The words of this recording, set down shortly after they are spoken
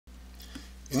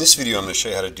In this video, I'm going to show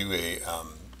you how to do a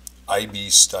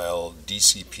IB-style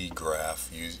DCP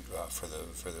graph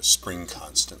for the spring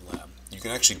constant lab. You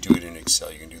can actually do it in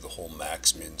Excel. You can do the whole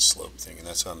max-min slope thing, and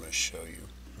that's what I'm going to show you.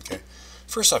 Okay.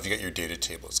 First off, you got your data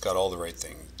table. It's got all the right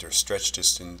things. There's stretch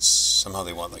distance. Somehow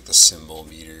they want like the symbol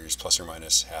meters, plus or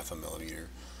minus half a millimeter.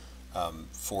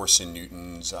 Force in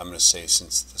newtons. I'm going to say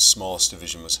since the smallest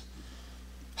division was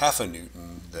half a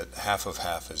newton, that half of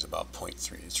half is about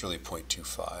 0.3. It's really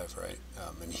 0.25, right?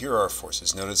 And here are our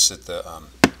forces. Notice that the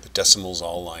decimals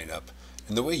all line up.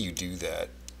 And the way you do that,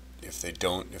 if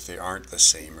they aren't the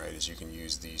same, right, is you can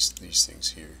use these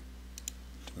things here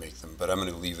to make them. But I'm going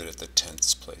to leave it at the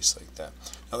tenths place like that.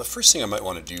 Now the first thing I might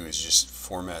want to do is just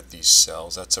format these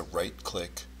cells. That's a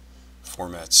right-click,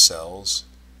 format cells,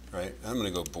 right? I'm going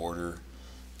to go border.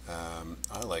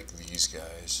 I like these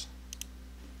guys.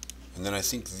 And then I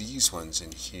think these ones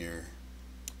in here,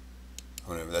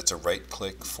 that's a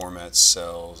right-click, format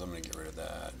cells. I'm going to get rid of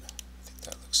that. I think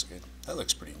that looks good. That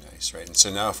looks pretty nice, right? And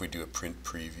so now if we do a print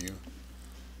preview,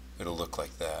 it'll look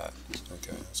like that.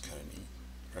 Okay, that's kind of neat,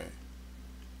 right?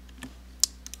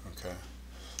 Okay.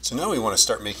 So now we want to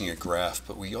start making a graph,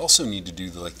 but we also need to do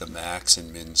the max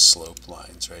and min slope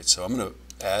lines, right? So I'm going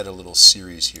to add a little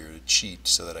series here to cheat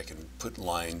so that I can put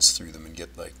lines through them and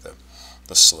get like the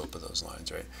slope of those lines,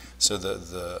 right? So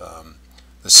the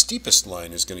steepest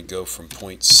line is going to go from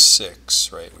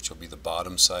 0.6, right, which will be the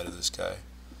bottom side of this guy,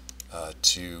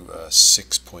 to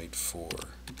 6.4,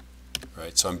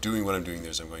 right? So what I'm doing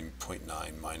there is I'm going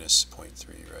 0.9 minus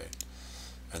 0.3, right?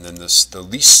 And then the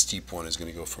least steep one is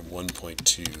going to go from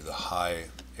 1.2, the high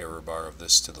error bar of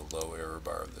this, to the low error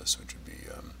bar of this, which would be,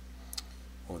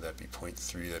 what would that be,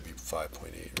 0.3? That'd be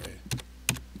 5.8, right?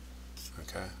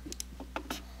 Okay.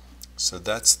 So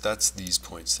that's these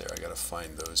points there. I got to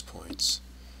find those points.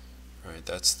 Right,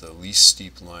 that's the least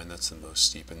steep line, that's the most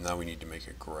steep, and now we need to make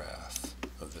a graph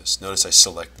of this. Notice I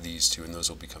select these two, and those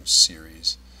will become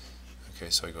series.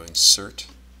 Okay, so I go insert,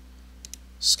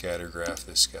 scatter graph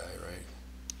this guy, right?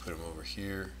 Put him over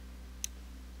here.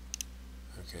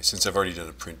 Okay, since I've already done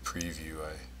a print preview,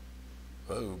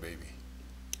 whoa baby,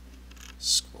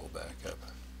 scroll back up.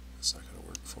 That's not going to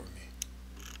work for me.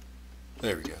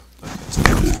 There we go.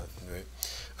 Okay,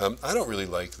 right. I don't really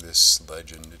like this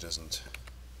legend. It doesn't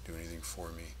do anything for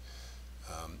me.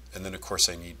 And then of course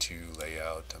I need to lay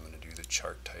out. I'm going to do the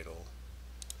chart title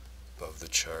above the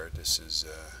chart. This is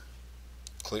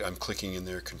I'm clicking in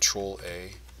there, Control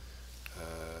A.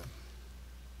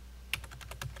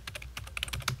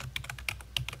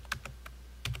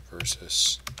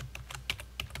 Versus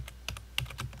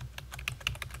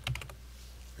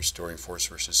restoring force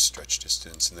versus stretch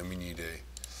distance, and then we need a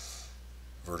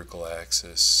vertical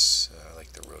axis,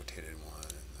 like the rotated one,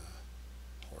 and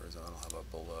the horizontal. How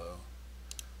about below?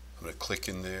 I'm going to click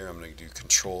in there. I'm going to do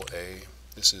Control A.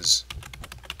 This is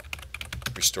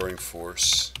restoring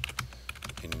force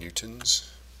in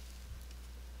newtons.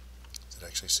 Does it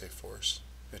actually say force?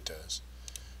 It does.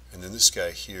 And then this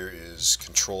guy here is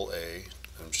Control A.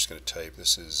 I'm just going to type.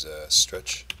 This is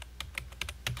stretch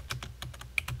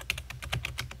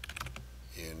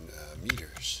in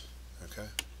meters. Okay.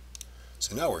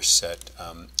 So now we're set.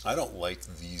 I don't like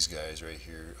these guys right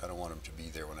here. I don't want them to be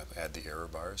there when I add the error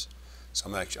bars. So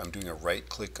I'm doing a right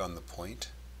click on the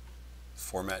point,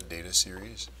 format data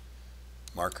series,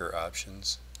 marker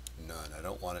options, none. I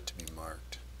don't want it to be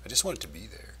marked. I just want it to be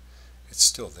there. It's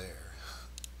still there.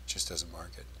 It just doesn't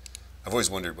mark it. I've always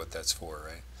wondered what that's for,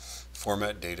 right?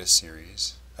 Format data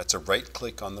series. That's a right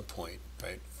click on the point,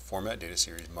 right? Format data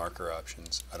series, marker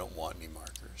options. I don't want any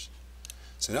markers.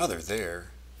 So now they're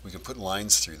there. We can put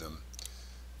lines through them,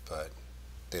 but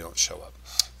they don't show up.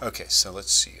 Okay, so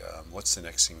let's see. What's the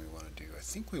next thing we want to do? I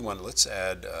think let's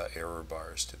add error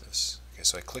bars to this. Okay,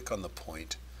 so I click on the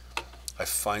point. I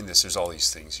find this. There's all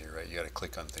these things here, right? You got to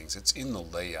click on things. It's in the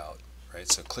layout,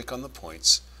 right? So click on the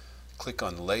points, click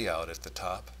on layout at the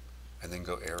top, and then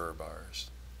go error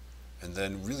bars. And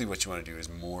then really what you want to do is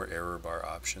more error bar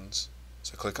options.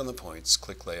 So click on the points,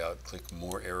 click layout, click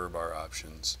more error bar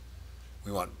options.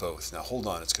 We want both. Now hold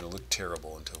on, it's going to look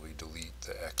terrible until we delete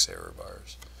the X error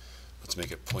bars. Let's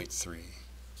make it 0.3.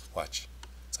 Watch.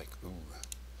 It's like, ooh.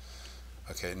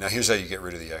 Okay, now here's how you get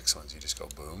rid of the X ones. You just go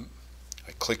boom.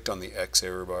 I clicked on the X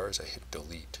error bars. I hit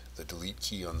delete, the delete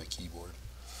key on the keyboard.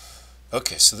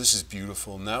 Okay, so this is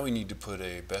beautiful. Now we need to put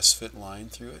a best fit line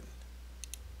through it.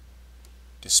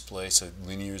 Display, so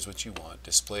linear is what you want.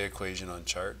 Display equation on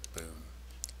chart, boom.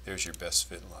 There's your best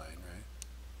fit line, right?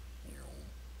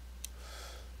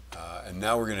 And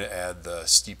now we're going to add the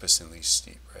steepest and least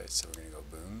steep, right? So we're going to go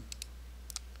boom,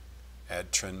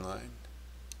 add trend line,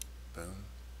 boom,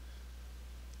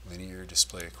 linear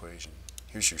display equation.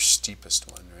 Here's your steepest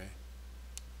one, right?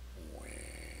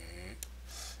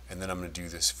 And then I'm going to do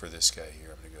this for this guy here.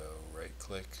 I'm going to go right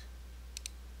click,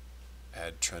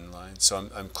 add trend line. So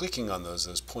I'm clicking on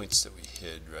those points that we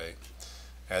hid, right?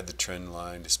 Add the trend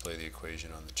line, display the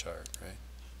equation on the chart, right?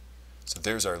 So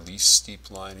there's our least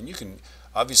steep line. And you can,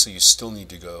 obviously you still need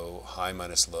to go high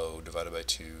minus low divided by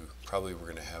 2. Probably we're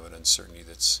going to have an uncertainty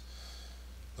that's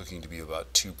looking to be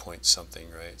about 2 point something,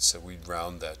 right? So we'd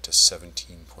round that to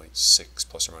 17.6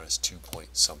 plus or minus 2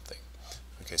 point something.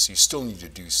 Okay, so you still need to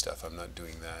do stuff. I'm not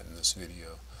doing that in this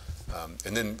video.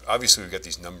 And then obviously we've got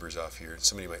these numbers off here, and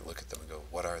somebody might look at them and go,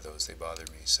 what are those? They bother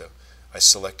me. So I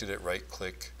selected it, right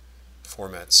click,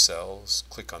 format cells,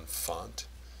 click on font.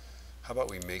 How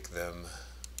about we make them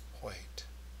white?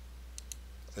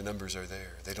 The numbers are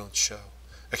there. They don't show.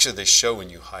 Actually, they show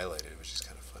when you highlight it, which is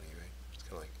kind of funny, right? It's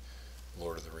kind of like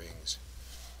Lord of the Rings.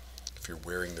 If you're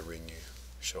wearing the ring, you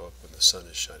show up when the sun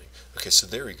is shining. Okay, so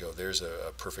there we go. There's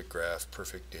a perfect graph,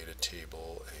 perfect data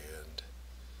table, and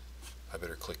I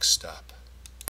better click stop.